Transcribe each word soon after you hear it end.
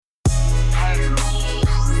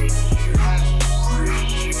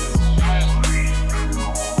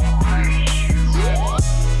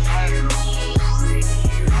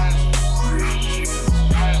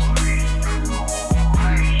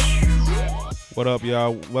What up,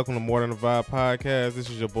 y'all? Welcome to More Than a Vibe podcast. This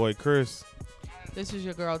is your boy Chris. This is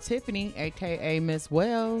your girl Tiffany, aka Miss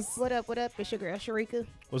Wells. What up? What up? It's your girl Sharika.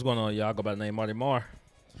 What's going on, y'all? I go by the name Marty Marr.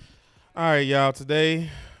 All right, y'all. Today,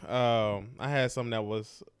 I had something that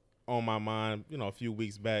was on my mind. A few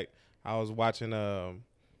weeks back, I was watching. I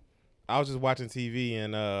was just watching TV,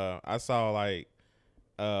 and I saw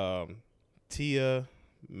Tia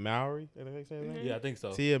Mowry. Did I say her name? Yeah, I think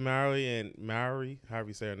so. Tia Mowry and Mowry, however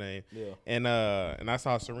you say her name. Yeah. And I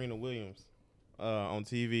saw Serena Williams on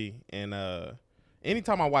TV, and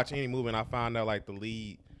anytime I watch any movie and I find out like the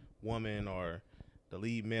lead woman or the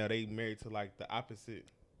lead male, they married to like the opposite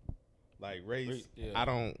like race. Yeah. I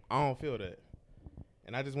don't feel that,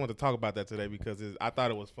 and I just wanted to talk about that today because I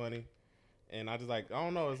thought it was funny, and I just I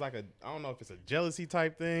don't know if it's a jealousy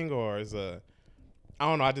type thing or I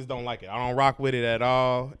don't know. I just don't like it. I don't rock with it at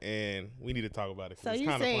all, and we need to talk about it. So you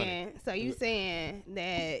saying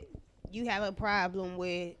that you have a problem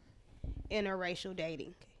with interracial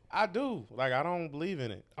dating? I do. I don't believe in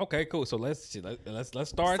it. Okay, cool. So let's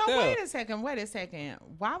start So there. wait a second.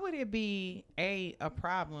 Why would it be a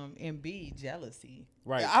problem and B, jealousy?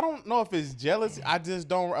 Right. I don't know if it's jealousy. I just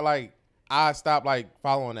don't I stop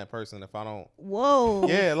following that person if I don't. Whoa.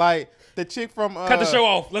 Yeah, the chick from Cut the show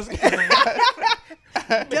off. Let's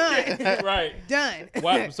Done. right. Done.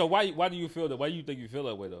 Why do you feel that? Why do you think you feel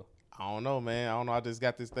that way though? I don't know, man. I don't know. I just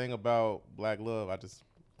got this thing about black love. I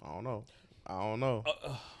don't know.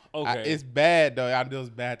 Okay. It's bad though. I know it's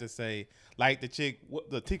bad to say. Like the chick,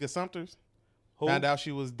 the Tika Sumters. Who? Found out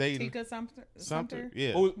she was dating Tika Sumter?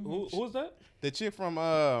 Yeah. Who was that? The chick from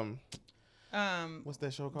what's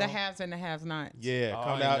that show called? The haves and the have-nots. Yeah, Oh,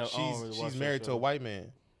 found I out didn't know- I don't really watch she's that married to show. a white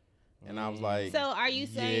man, and I was like, So are you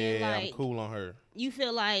saying yeah, I'm cool on her. you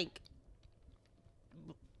feel like?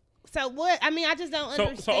 So what? I mean, I just don't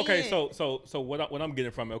understand. So okay. So what I'm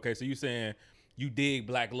getting from it? Okay. So you saying you dig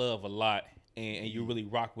black love a lot. And you really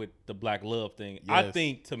rock with the black love thing. Yes. I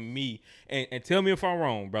think to me, and tell me if I'm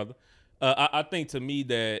wrong, brother. I think to me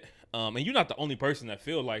that, and you're not the only person that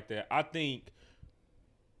feel like that. I think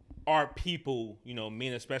our people,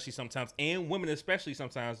 men especially sometimes, and women especially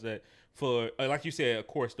sometimes, that for like you said, of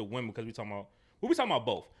course, the women, because we talking about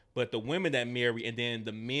both, but the women that marry and then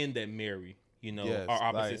the men that marry, Yes, are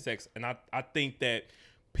opposite sex, and I think that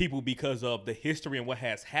people, because of the history and what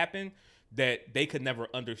has happened, that they could never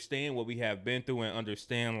understand what we have been through and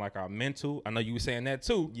understand our mental. I know you were saying that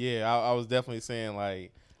too. Yeah, I was definitely saying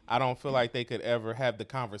I don't feel like they could ever have the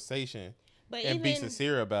conversation and be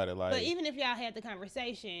sincere about it. But even if y'all had the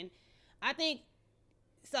conversation, I think.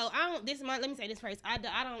 So let me say this first. I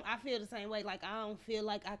feel the same way. I don't feel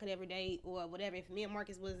like I could ever date or whatever. If me and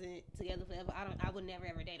Marcus wasn't together forever, I would never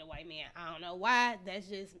ever date a white man. I don't know why. That's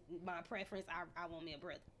just my preference. I want me a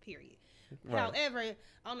brother. Period. Right. However,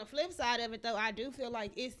 on the flip side of it, though, I do feel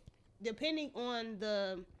like it's depending on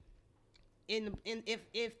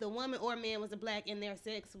if the woman or man was a black and their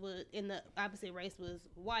sex was in the opposite race was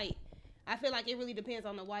white. I feel like it really depends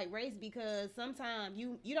on the white race, because sometimes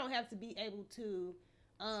you don't have to be able to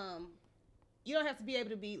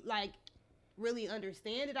be really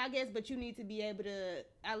understand it, I guess, but you need to be able to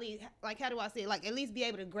at least, how do I say it? At least be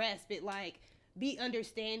able to grasp it, be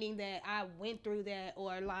understanding that I went through that,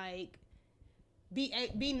 or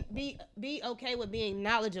be okay with being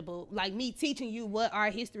knowledgeable, me teaching you what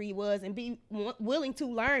our history was and be willing to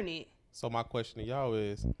learn it. So my question to y'all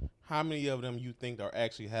is, how many of them you think are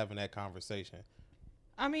actually having that conversation?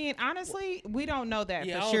 I mean, honestly, we don't know that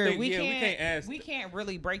Yeah, for I don't sure. think- yeah, We can't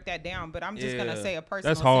really break that down, but I'm just gonna say a that's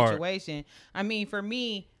personal hard. situation. I mean, for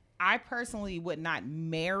me, I personally would not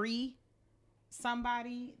marry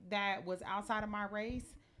somebody that was outside of my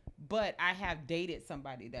race, but I have dated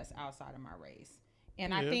somebody that's outside of my race.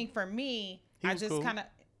 And I think for me, I just cool. kind of,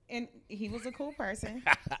 and he was a cool person.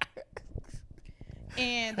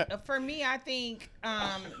 And for me, I think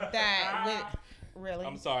that with, really?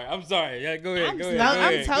 I'm sorry. Yeah, go ahead.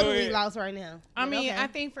 I'm totally lost right now. I mean, I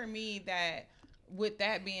think for me that, with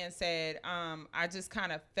that being said, I just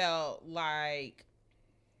kind of felt like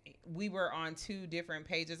we were on two different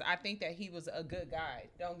pages. I think that he was a good guy.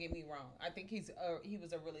 Don't get me wrong. I think he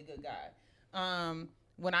was a really good guy.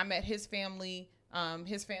 When I met his family kind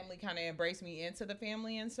of embraced me into the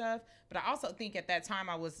family and stuff. But I also think at that time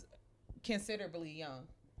I was considerably young.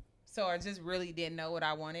 So I just really didn't know what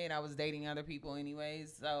I wanted. I was dating other people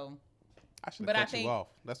anyways. So I should have cut you off.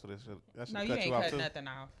 That's what it should. No, you ain't cutting nothing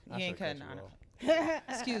off. You ain't cutting nothing off.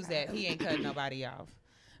 Excuse that. He ain't cutting nobody off.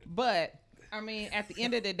 But I mean, at the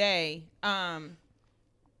end of the day, I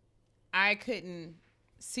couldn't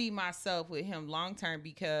see myself with him long term,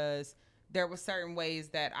 because there were certain ways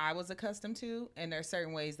that I was accustomed to, and there's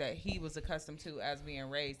certain ways that he was accustomed to as being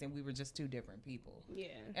raised, and we were just two different people. Yeah.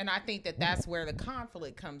 And I think that that's where the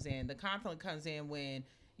conflict comes in. The conflict comes in when,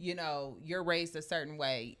 you know, you're raised a certain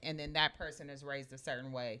way, and then that person is raised a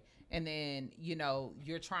certain way, and then, you know,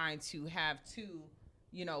 you're trying to have two,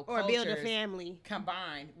 you know, Or build a cultures family.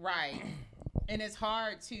 combined, right? And it's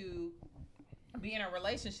hard to be in a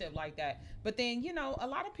relationship like that. But then, you know, a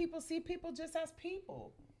lot of people see people just as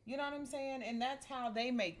people. You know what I'm saying? And that's how they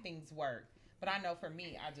make things work. But I know for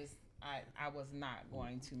me, I was not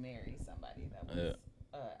going to marry somebody that was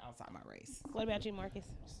outside my race. What about you, Marcus?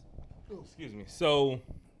 Excuse me. So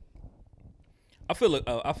I feel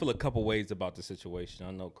a couple ways about the situation.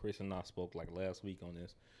 I know Chris and I spoke like last week on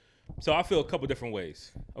this. So I feel a couple different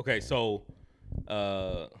ways. Okay, so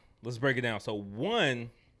let's break it down. So one,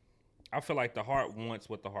 I feel like the heart wants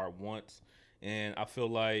what the heart wants, and I feel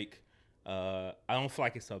like I don't feel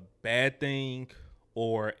like it's a bad thing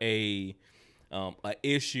or a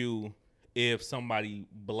issue if somebody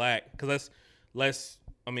black, because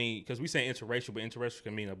because we say interracial, but interracial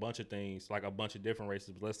can mean a bunch of things, like a bunch of different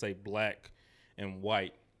races. But let's say black and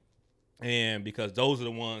white, and because those are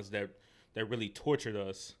the ones that really tortured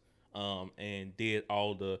us and did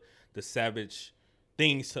all the savage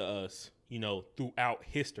things to us, you know, throughout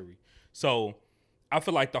history. So I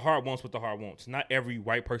feel like the heart wants what the heart wants. Not every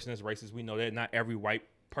white person is racist. We know that. Not every white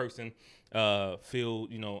person feel,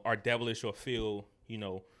 you know, are devilish or feel, you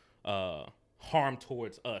know, harm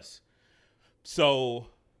towards us. So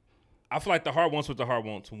I feel like the heart wants what the heart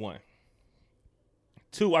wants, one.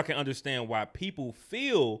 Two, I can understand why people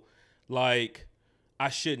feel like I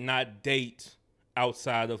should not date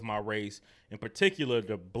outside of my race. In particular,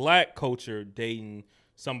 the black culture dating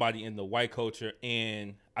somebody in the white culture,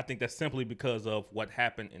 and I think that's simply because of what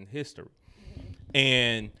happened in history.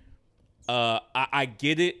 And I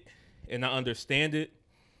get it, and I understand it.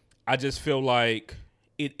 I just feel like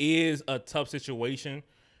it is a tough situation,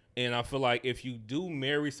 and I feel like if you do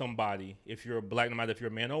marry somebody, if you're a black, no matter if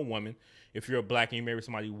you're a man or a woman, if you're a black and you marry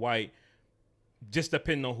somebody white, just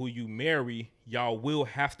depending on who you marry, y'all will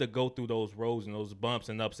have to go through those roads and those bumps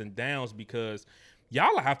and ups and downs, because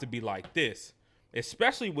y'all have to be like this.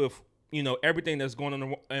 Especially with, you know, everything that's going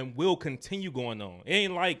on and will continue going on. It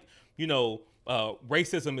ain't like, you know,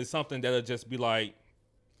 racism is something that'll just be like,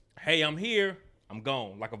 hey, I'm here, I'm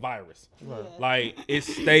gone, like a virus. Right. Like, it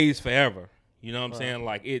stays forever. You know what I'm saying?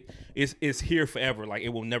 Like, it's here forever. Like, it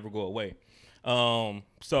will never go away.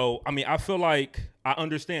 So, I mean, I feel like I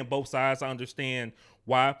understand both sides. I understand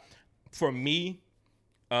why. For me,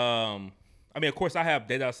 I mean, of course, I have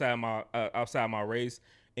dated outside my race.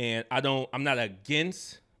 And I'm not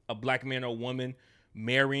against a black man or woman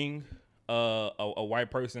marrying a white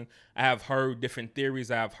person. I have heard different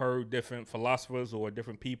theories. I've heard different philosophers or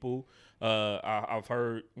different people. I've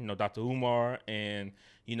heard, you know, Dr. Umar, and,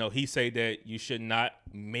 you know, he say that you should not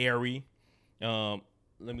marry. Let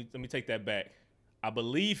me take that back. I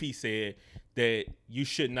believe he said that you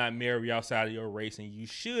should not marry outside of your race, and you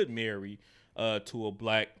should marry to a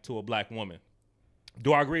black woman.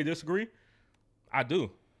 Do I agree or disagree? I do.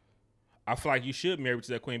 I feel like you should marry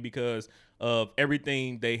to that queen because of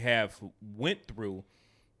everything they have went through.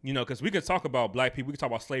 You know, because we could talk about black people, we could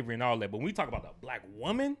talk about slavery and all that, but when we talk about a black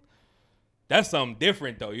woman, that's something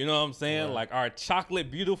different, though. You know what I'm saying? Right. Like our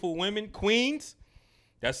chocolate, beautiful women, queens,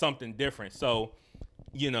 that's something different. So,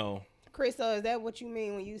 you know. Chris, so is that what you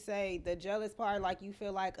mean when you say the jealous part? Like you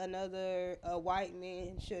feel like a white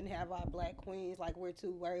man shouldn't have our black queens, like we're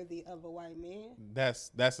too worthy of a white man?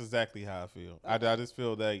 That's exactly how I feel. Okay. I just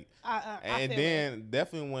feel that, and then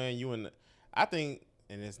definitely when I think,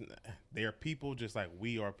 and they're people just like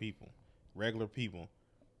we are people, regular people.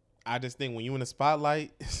 I just think when you in the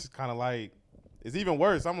spotlight, it's kind of like, it's even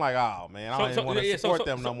worse. I'm like, oh man, I don't even want to support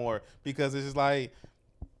them no more, because it's just like,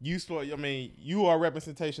 you are a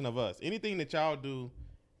representation of us. Anything that y'all do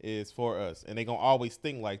is for us, and they gonna always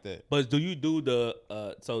think like that. But do you do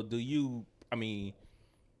are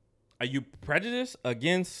you prejudiced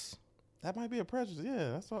against? That might be a prejudice.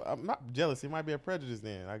 Yeah, that's what, I'm not jealous. It might be a prejudice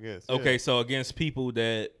then, I guess. Okay, so against people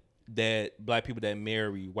that black people that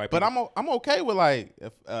marry white people. But I'm okay with, like,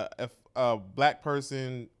 if a black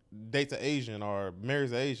person dates an Asian or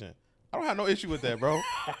marries an Asian. I don't have no issue with that, bro.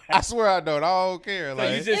 I swear I don't. I don't care. Like,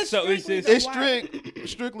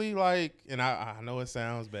 it's strictly like, and I know it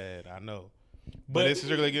sounds bad. I know. But it's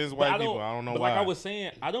strictly against white people. I don't know why. Like I was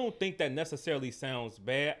saying, I don't think that necessarily sounds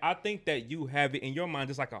bad. I think that you have it in your mind,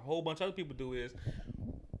 just like a whole bunch of other people do, is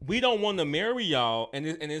we don't want to marry y'all, and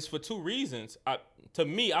it's for two reasons. To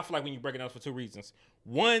me, I feel like when you break it down, it's for two reasons.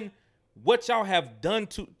 One, what y'all have done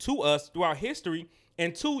to us throughout history,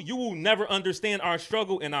 And two, you will never understand our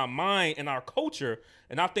struggle and our mind and our culture.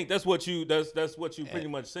 And I think that's what you pretty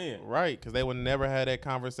much saying. Right, because they would never have that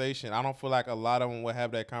conversation. I don't feel like a lot of them would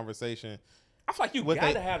have that conversation. I feel like you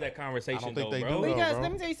got to have that conversation, I don't think though, they bro. do, though. Because bro.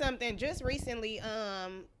 let me tell you something. Just recently,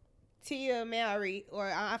 Tia Mowry, or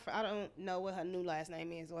I don't know what her new last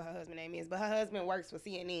name is or her husband name is, but her husband works for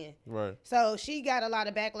CNN. Right. So she got a lot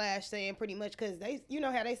of backlash saying pretty much because they, you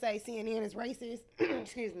know how they say CNN is racist,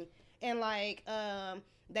 excuse me, and like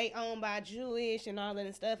they owned by Jewish and all that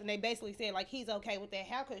and stuff, and they basically said like he's okay with that.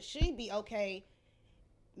 How could she be okay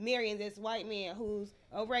marrying this white man who's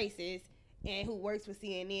a racist and who works for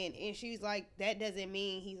CNN? And she's like, that doesn't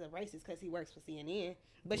mean he's a racist because he works for CNN.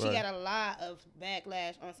 But she got a lot of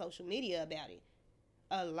backlash on social media about it.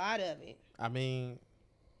 A lot of it. I mean,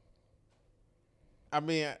 I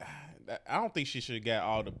don't think she should have got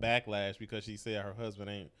all the backlash because she said her husband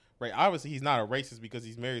ain't right. Obviously, he's not a racist because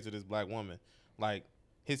he's married to this black woman. Like,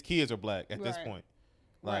 his kids are black at this point.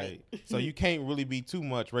 Like, so you can't really be too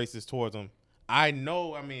much racist towards them. I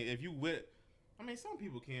know. I mean, if you with, I mean, some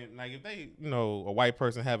people can't. Like, if they, you know, a white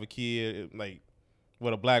person have a kid, like,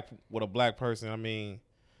 with a black person, I mean,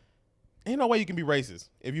 ain't no way you can be racist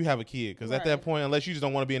if you have a kid, because at that point, unless you just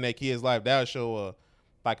don't want to be in that kid's life, that'll show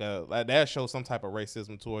that'll show some type of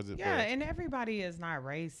racism towards it. Yeah, and everybody is not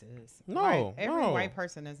racist. No, like, every no. white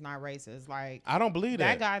person is not racist. Like, I don't believe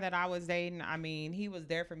that guy that I was dating. I mean, he was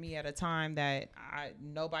there for me at a time that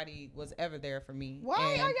nobody was ever there for me. Why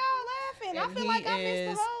are y'all laughing? I feel like I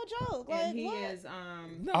missed the whole joke. Like, and he what? is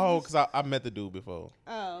because I met the dude before.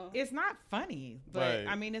 Oh, it's not funny, but Right.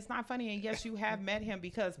 I mean, it's not funny. And yes, you have met him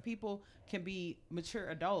because people can be mature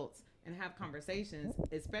adults and have conversations,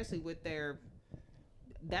 especially with their,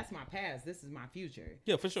 that's my past, this is my future.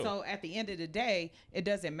 Yeah, for sure. So at the end of the day, it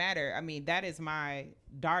doesn't matter. I mean, that is my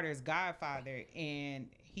daughter's godfather, and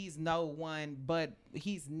he's no one, but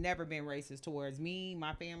he's never been racist towards me,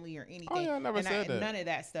 my family, or anything. Oh, yeah, I never said that. None of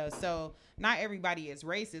that stuff. So not everybody is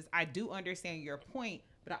racist. I do understand your point,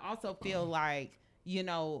 but I also feel like, you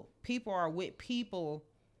know, people are with people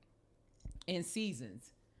in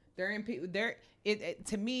seasons. They're in people.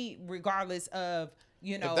 To me, regardless of,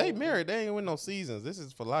 you know, If they married, they ain't with no seasons. This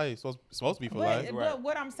is for life. Supposed to be for life. But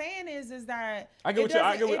what I'm saying is that I get what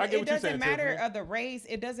you're saying. It doesn't matter Tiffany. of the race.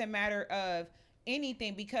 It doesn't matter of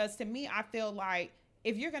anything, because to me, I feel like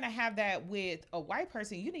if you're gonna have that with a white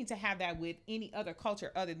person, you need to have that with any other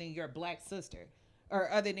culture other than your black sister or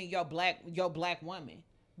other than your black woman.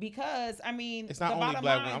 Because I mean, It's not only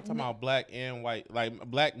black women. I'm talking about black and white, like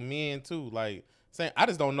black men too. Like, saying, I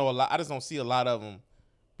just don't know a lot. I just don't see a lot of them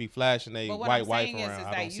be flashing a But what white I'm wife saying around. is I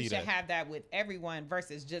that don't you see should that. have that with everyone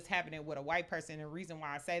versus just having it with a white person. And the reason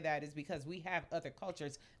why I say that is because we have other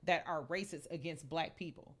cultures that are racist against black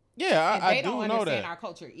people. Yeah, And I they do don't know understand that. our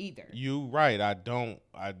culture either. You right. I don't.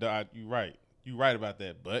 You right. You right about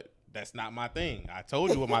that. But that's not my thing. I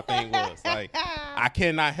told you what my thing was. Like, I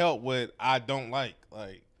cannot help what I don't like.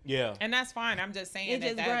 Like, Yeah. And that's fine. I'm just saying it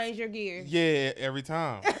just grinds your gears. yeah, every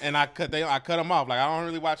time. And I cut them off. Like, I don't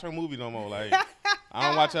really watch her movie no more. Like, I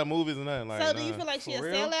don't watch her movies or nothing. Like, So do you feel like she a for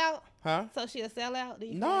real? sellout? Huh? So she a sellout? Do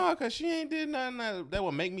you feel No, like- because she ain't did nothing that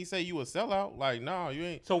would make me say you a sellout. Like, no, you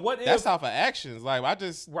ain't. So what if That's off of actions. Like, I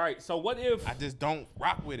just don't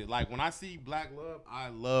rock with it. Like, when I see black love, I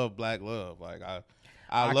love black love. Like,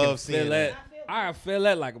 I love seeing that. I feel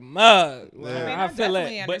that like a mug. Yeah. I mean, I I feel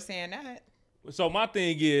definitely that. But understand that. so my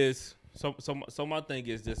thing is, so my thing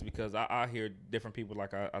is this, because I hear different people,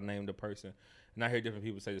 like I named a person, and I hear different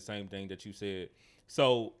people say the same thing that you said.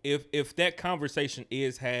 So if that conversation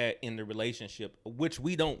is had in the relationship, which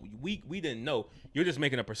we didn't know, you're just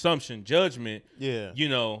making a presumption, judgment. Yeah. You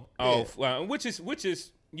know, of which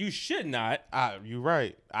is you should not. You're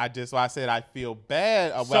right. I said I feel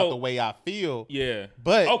bad about So- the way I feel. Yeah.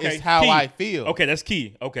 But Okay, it's how key. I feel. Okay, that's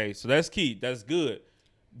key. Okay, so that's key. That's good.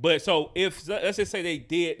 But so if let's just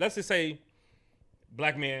say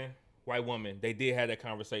black man, white woman, they did have that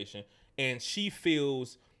conversation, and she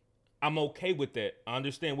feels I'm okay with that. I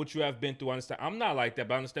understand what you have been through. I understand I'm not like that,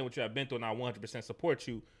 but I understand what you have been through, and I 100% support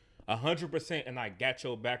you, 100%, and I got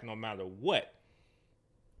your back no matter what.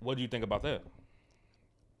 What do you think about that?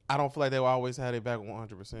 I don't feel like they will always have their back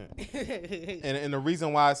 100%. and the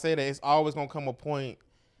reason why I say that, it's always gonna come a point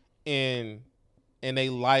in their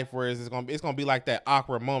life where it's gonna be like that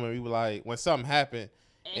awkward moment. We were like, when something happened,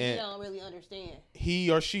 and you don't really understand. he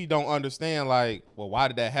or she don't understand, like, well, why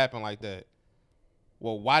did that happen like that?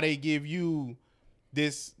 Well, why they give you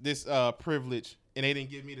this privilege and they didn't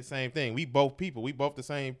give me the same thing? We both people. We both the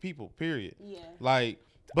same people, period. Yeah. Like,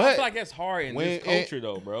 I but feel like that's hard in this culture,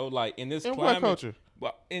 though, bro. Like in this in climate. what culture?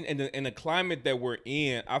 well, in the climate that we're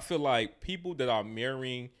in, I feel like people that are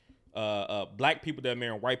marrying black people that are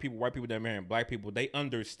marrying white people that are marrying black people, they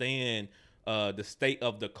understand the state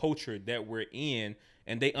of the culture that we're in,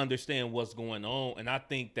 and they understand what's going on. And I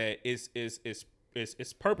think that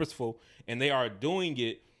it's purposeful, and they are doing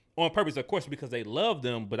it on purpose, of course, because they love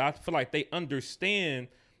them. But I feel like they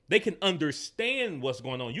can understand what's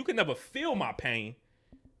going on. You can never feel my pain.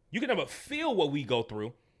 You can never feel what we go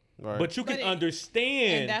through. Right. But you can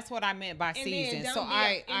understand. And that's what I meant by season. So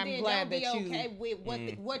I'm glad that you okay with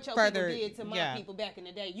what your people did to my people back in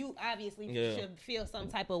the day. You obviously should feel some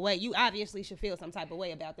type of way. You obviously should feel some type of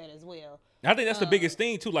way about that as well. I think that's the biggest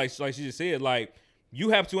thing too. Like she just said, like you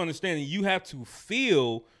have to understand and you have to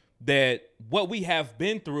feel that what we have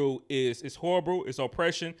been through is horrible. It's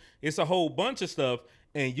oppression. It's a whole bunch of stuff,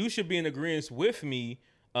 and you should be in agreement with me.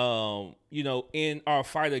 In our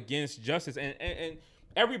fight against justice, and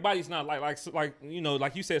everybody's not like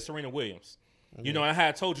like you said, Serena Williams. Mm-hmm. I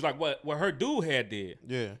had told you like what her dude had did.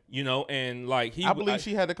 Yeah. And like I believe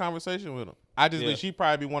she had the conversation with him. I just believe she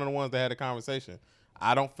probably be one of the ones that had the conversation.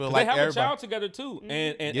 I don't feel like they have everybody... a child together too.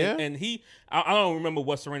 Mm-hmm. And he I don't remember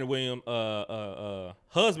what Serena Williams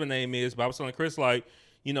husband name is, but I was telling Chris like,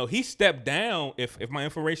 he stepped down if my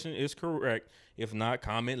information is correct. If not,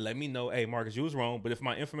 comment, let me know. Hey, Marcus, you was wrong. But if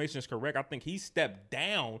my information is correct, I think he stepped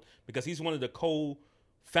down because he's one of the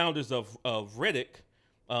co-founders of Reddit,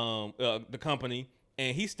 the company,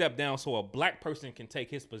 and he stepped down so a black person can take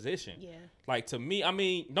his position. Yeah. Like, to me, I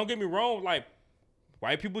mean, don't get me wrong, like,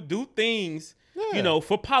 white people do things,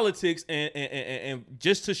 for politics and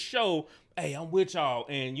just to show, hey, I'm with y'all,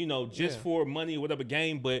 and, just for money or whatever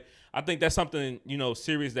game. But I think that's something,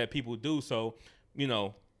 serious that people do. So,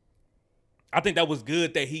 I think that was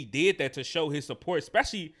good that he did that to show his support,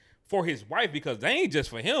 especially for his wife, because they ain't just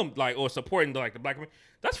for him, like, or supporting like the black man.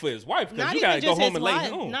 That's for his wife, because you gotta go home and lay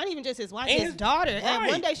home. Not even just his wife, his daughter. Right. And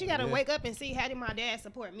one day she gotta wake up and see, how did my dad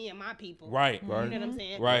support me and my people? Right. You know what I'm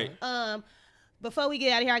saying? Right. Before we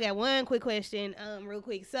get out of here, I got one quick question, real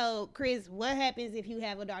quick. So, Chris, what happens if you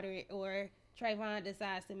have a daughter or Trayvon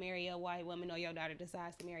decides to marry a white woman or your daughter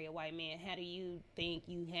decides to marry a white man? How do you think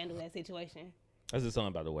you handle that situation? That's his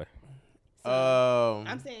son, by the way. So,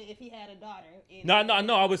 I'm saying if he had a daughter.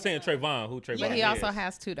 No. I was saying Trayvon. Who Trayvon? But he also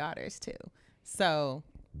has 2 daughters too. So,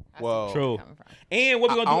 true. And what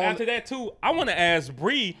we're gonna do after that too? I want to ask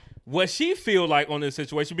Bree what she feel like on this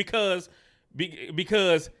situation because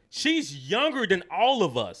she's younger than all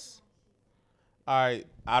of us. All right,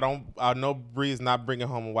 I know Bree is not bringing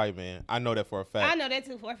home a white man. I know that for a fact. I know that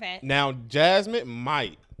too for a fact. Now Jasmine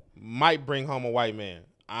might bring home a white man.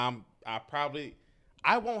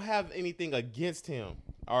 I won't have anything against him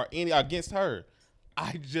or against her.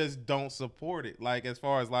 I just don't support it. Like, as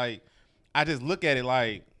far as like, I just look at it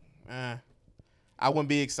like, I wouldn't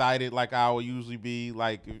be excited like I would usually be.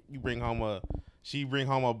 Like, if she bring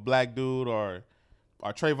home a black dude or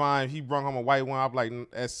Trayvon, if he brought home a white one, I'd be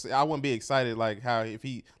like, I wouldn't be excited like how if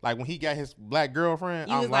he like when he got his black girlfriend.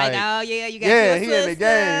 You I'm was like, oh yeah, you got your he sister. in the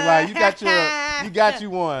game. Like you got you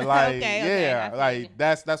one. Like okay, like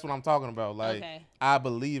that's what I'm talking about. Like I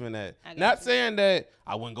believe in that. Not saying that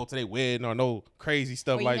I wouldn't go to their wedding or no crazy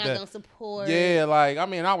stuff like that. You're not gonna support. Yeah, like I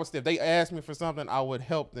mean, if they asked me for something, I would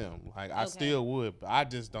help them. Like I still would, but I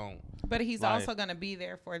just don't. But he's also gonna be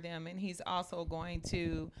there for them, and he's also going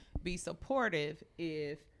to be supportive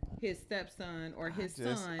if his stepson or his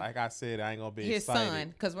son, like I said, I ain't gonna be his excited, son,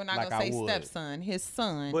 because we're not gonna say stepson, his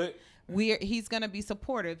son. But he's gonna be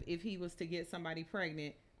supportive if he was to get somebody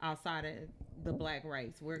pregnant outside of the black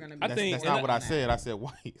race. We're gonna be. That's not what I said. I said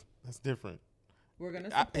white. That's different. We're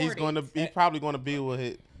gonna support He's probably gonna be with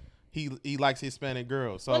it. He likes Hispanic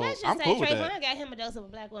girls, so let's just I'm say cool with Trayvon that. got him a dose of a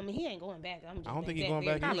black woman. He ain't going back. I don't think he's going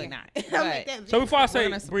back. Probably not. So before I say,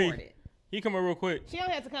 Bree, you come in real quick. She don't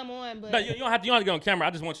have to come on, but no, you don't have to get on camera.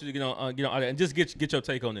 I just want you to get on and just get your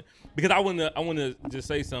take on it, because I want to just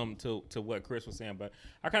say something to what Chris was saying, but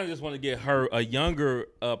I kind of just want to get a younger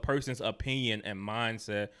person's opinion and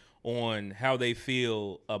mindset on how they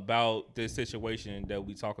feel about this situation that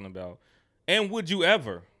we talking about. And would you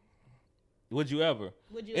ever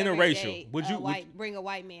interracial? Would you bring a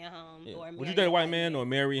white man home? Yeah. Or would you date a white man or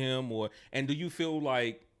marry him? And do you feel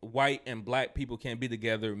like white and black people can be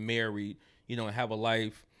together, married, and have a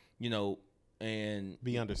life, and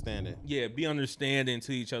be understanding? Yeah, be understanding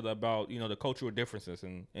to each other about the cultural differences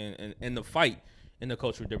and the fight in the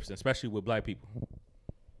cultural differences, especially with black people.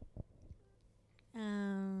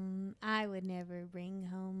 I would never bring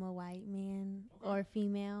home a white man or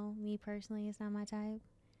female. Me personally, it's not my type.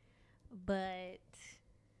 But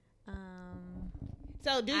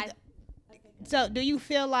so So, do you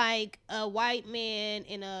feel like a white man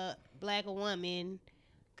and a black woman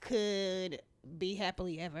could be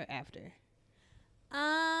happily ever after?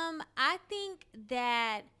 I think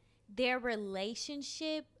that their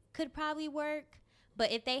relationship could probably work,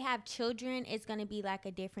 but if they have children, it's gonna be like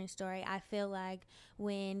a different story. I feel like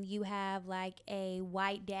when you have like a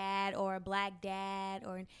white dad or a black dad,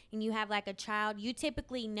 and you have like a child, you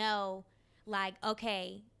typically know, like,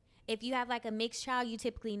 okay, if you have like a mixed child, you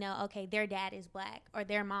typically know, okay, their dad is black or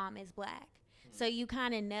their mom is black. So you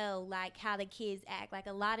kind of know like how the kids act. Like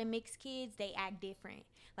a lot of mixed kids, they act different.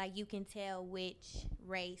 Like you can tell which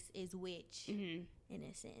race is which in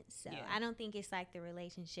a sense. So Yeah. I don't think it's like the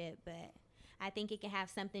relationship, but I think it can have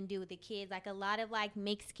something to do with the kids. Like a lot of like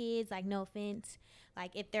mixed kids, like no offense,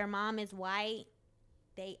 like if their mom is white,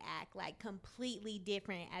 they act like completely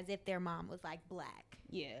different as if their mom was like black.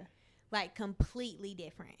 Yeah. Like completely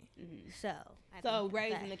different. So So think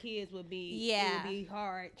raising that- the kids would be Yeah. it would be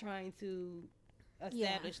hard trying to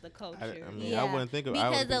establish the culture. I mean, I wouldn't think of I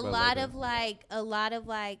wouldn't because think a about it lot like of like a lot of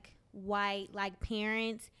like white like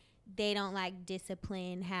parents, they don't like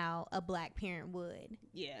discipline how a black parent would.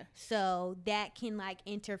 Yeah. So that can like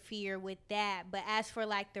interfere with that. But as for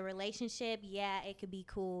like the relationship, yeah, it could be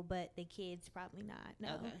cool, but the kids probably not.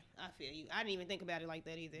 No. Okay. I feel you. I didn't even think about it like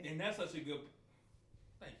that either. And that's such a good.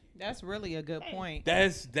 Thank you. That's really a good point.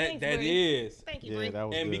 That Thanks, that Bree. is. Thank you, Yeah, Bree. that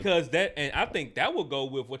was And good. because that, and I think that will go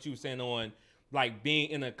with what you were saying on like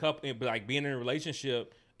being in a couple, like being in a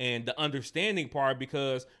relationship and the understanding part.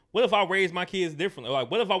 Because what if I raise my kids differently?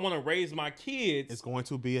 Like, what if I want to raise my kids? It's going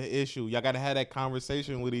to be an issue. Y'all got to have that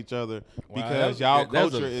conversation with each other Wow, because that's- y'all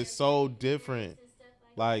that's culture a- is so different.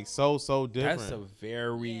 Like so different. That's a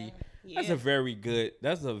very, Yeah. that's a very good.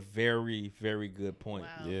 That's a very good point.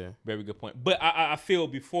 Wow. yeah. Very good point. But I feel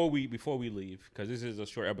before we leave, because this is a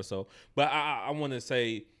short episode, but I want to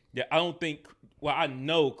say that I don't think. Well, I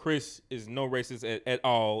know Chris is no racist at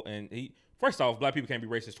all, and he. First off, black people can't be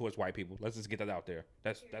racist towards white people. Let's just get that out there.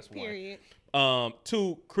 That's one. Period.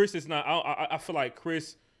 Two, Chris is not. I feel like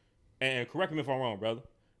Chris, and correct me if I'm wrong, brother.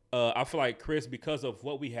 I feel like Chris, because of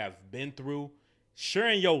what we have been through,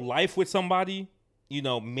 sharing your life with somebody,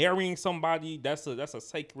 marrying somebody, that's a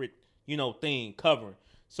sacred, thing covering.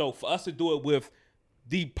 So for us to do it with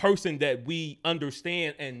the person that we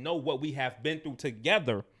understand and know what we have been through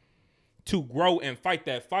together, to grow and fight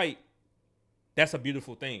that fight, that's a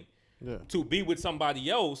beautiful thing. Yeah. To be with somebody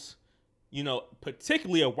else,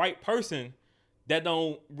 particularly a white person that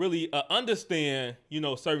don't really understand,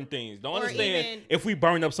 certain things. Don't Or understand even- if we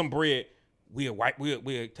burn up some bread, we'll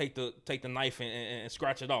take the knife and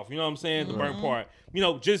scratch it off. You know what I'm saying? The burn part.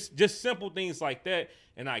 Just simple things like that.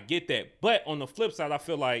 And I get that. But on the flip side, I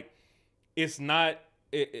feel like it's not.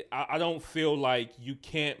 I don't feel like you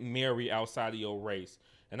can't marry outside of your race.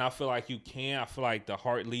 And I feel like you can. I feel like the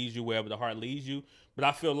heart leads you wherever the heart leads you. But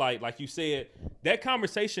I feel like you said, that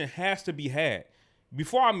conversation has to be had.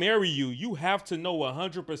 Before I marry you, you have to know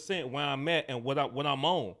 100% where I'm at and what I'm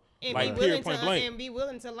on. And Like, be period, willing point to blank. and be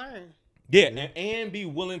willing to learn. Yeah, and be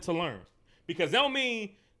willing to learn. Because that don't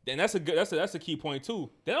mean, and that's a key point too.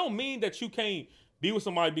 That don't mean that you can't be with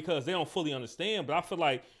somebody because they don't fully understand. But I feel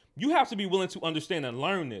like you have to be willing to understand and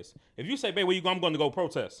learn this. If you say, babe, where you go? I'm going to go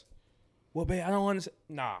protest. Well, babe, I don't understand.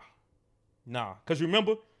 Nah. Because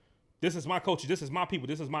remember, this is my culture. This is my people.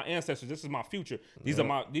 This is my ancestors. This is my future. These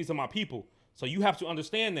are my people. So you have to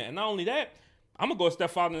understand that. And not only that, I'm gonna go a step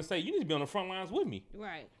farther and say, you need to be on the front lines with me.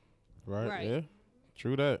 Right. Right. Right. Yeah.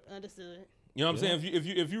 True that. Understood. You know what I'm saying?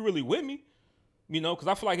 If you really with me, because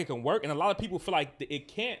I feel like it can work, and a lot of people feel like it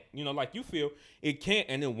can't. Like you feel it can't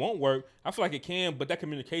and it won't work. I feel like it can, but that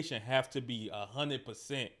communication have to be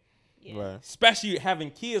 100%. Yeah. Right. Especially having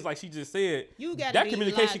kids, like she just said. You gotta that be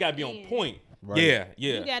communication locked got to be on in. point. Right. Yeah.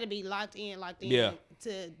 You got to be locked in Yeah.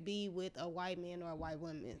 to be with a white man or a white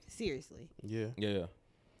woman. Seriously. Yeah.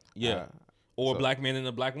 Yeah. Or a black man and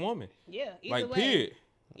a black woman. Yeah. Either Like, way. period.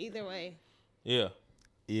 Either way. Yeah.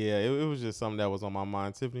 Yeah. It was just something that was on my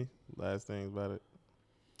mind. Tiffany, last things about it.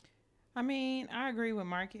 I mean, I agree with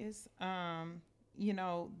Marcus.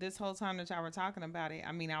 This whole time that y'all were talking about it,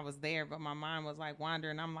 I mean, I was there, but my mind was like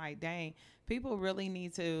wandering. I'm like, dang, people really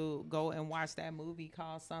need to go and watch that movie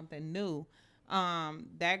called Something New.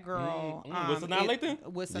 That girl, with Sanaa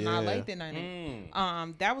Lathan? with Sanaa Yeah. Lathan in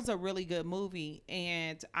it. That was a really good movie,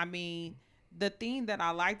 and I mean, the thing that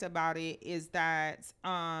I liked about it is that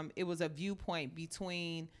it was a viewpoint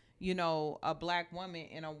between a black woman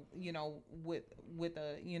and a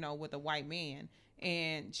with a white man,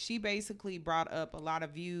 and she basically brought up a lot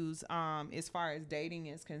of views as far as dating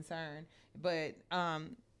is concerned, but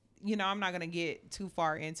I'm not gonna get too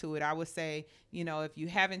far into it. I would say, if you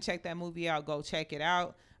haven't checked that movie out, go check it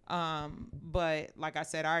out. But like I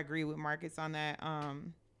said, I agree with Marcus on that.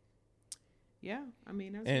 Yeah, I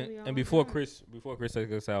mean that's really all. And before Chris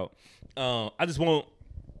takes us out, I just want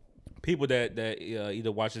people that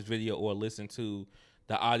either watch this video or listen to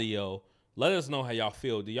the audio. Let us know how y'all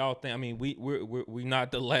feel. Do y'all think? I mean, we're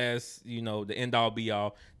not the last, the end all be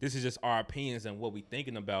all. This is just our opinions and what we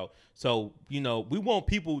thinking about. So, we want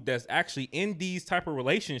people that's actually in these type of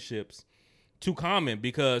relationships to comment,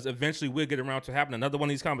 because eventually we'll get around to having another one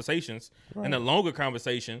of these conversations, and a longer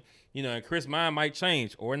conversation. And Chris' mind might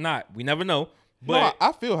change or not. We never know. But no,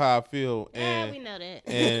 I feel how I feel, Yeah, and we know that.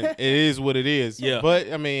 and it is what it is. Yeah.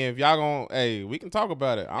 But I mean, if y'all we can talk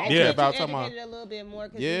about it. I don't Maybe care about you talking about. educated a little bit more,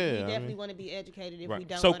 because Yeah, we I definitely mean- want to be educated if we Right.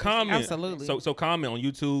 don't. So understand. comment, Absolutely. So comment on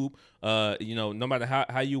YouTube. No matter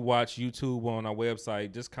how you watch YouTube on our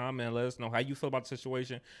website, just comment and let us know how you feel about the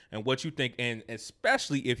situation and what you think, and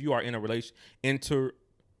especially if you are in a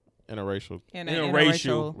Interracial. In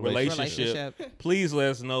interracial interracial relationship. Please let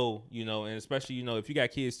us know, and especially, if you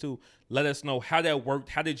got kids too, let us know how that worked.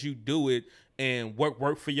 How did you do it? And what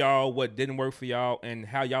worked for y'all, what didn't work for y'all, and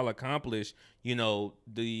how y'all accomplished, the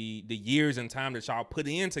years and time that y'all put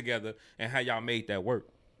in together, and how y'all made that work.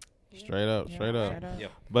 Straight up. Yeah.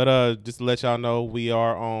 But just to let y'all know, we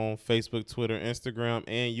are on Facebook, Twitter, Instagram,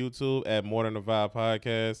 and YouTube at More Than a Vibe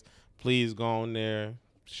Podcast. Please go on there,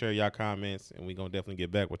 share y'all comments, and we gonna definitely get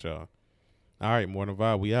back with y'all. All right, More Than a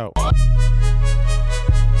Vibe, we out.